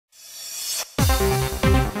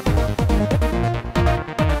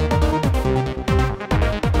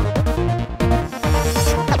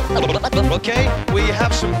Okay, we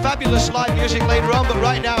have some fabulous live music later on, but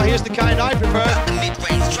right now here's the kind I prefer. Drop the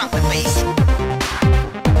mid-range, drop the bass.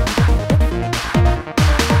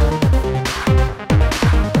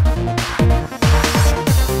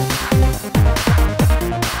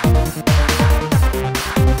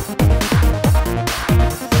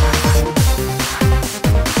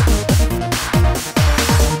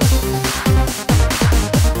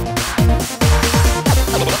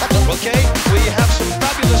 Okay, we have some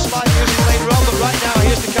fabulous live music later on, but right now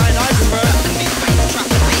here's the kind I prefer. Drop the mid-range, drop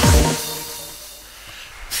the bass.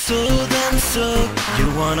 Smooth and so you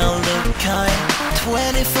wanna look kind,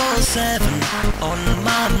 24/7 on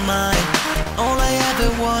my mind. All I ever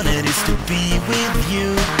wanted is to be with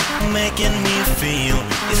you, making me feel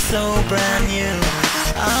it's so brand new.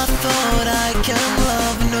 I thought I can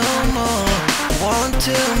love no more, want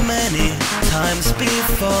too many times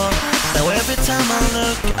before. Now every time I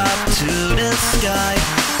look up to the sky,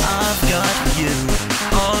 I've got you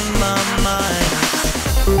on my mind.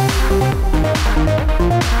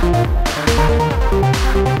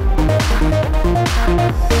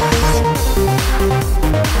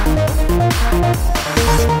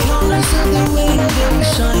 Colors of the rainbow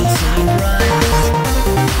shine so bright.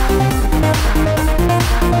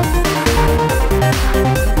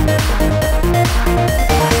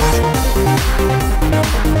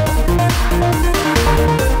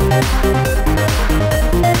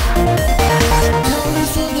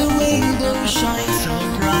 Colors of the rainbow shine so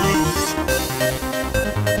bright.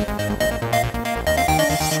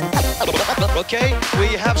 Okay, we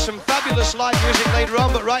have some fabulous live music later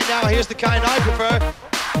on, but right now here's the kind I prefer.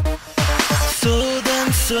 Smooth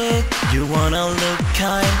and so you wanna look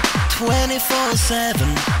kind, 24/7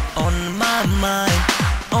 on my mind.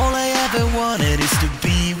 All I ever wanted is to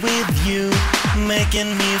be with you,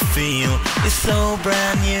 making me feel it's so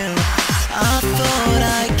brand new. I thought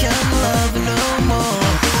I can love no more,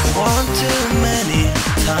 want too many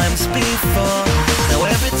times before. Now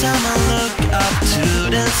every time I look up to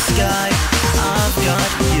the sky, I've got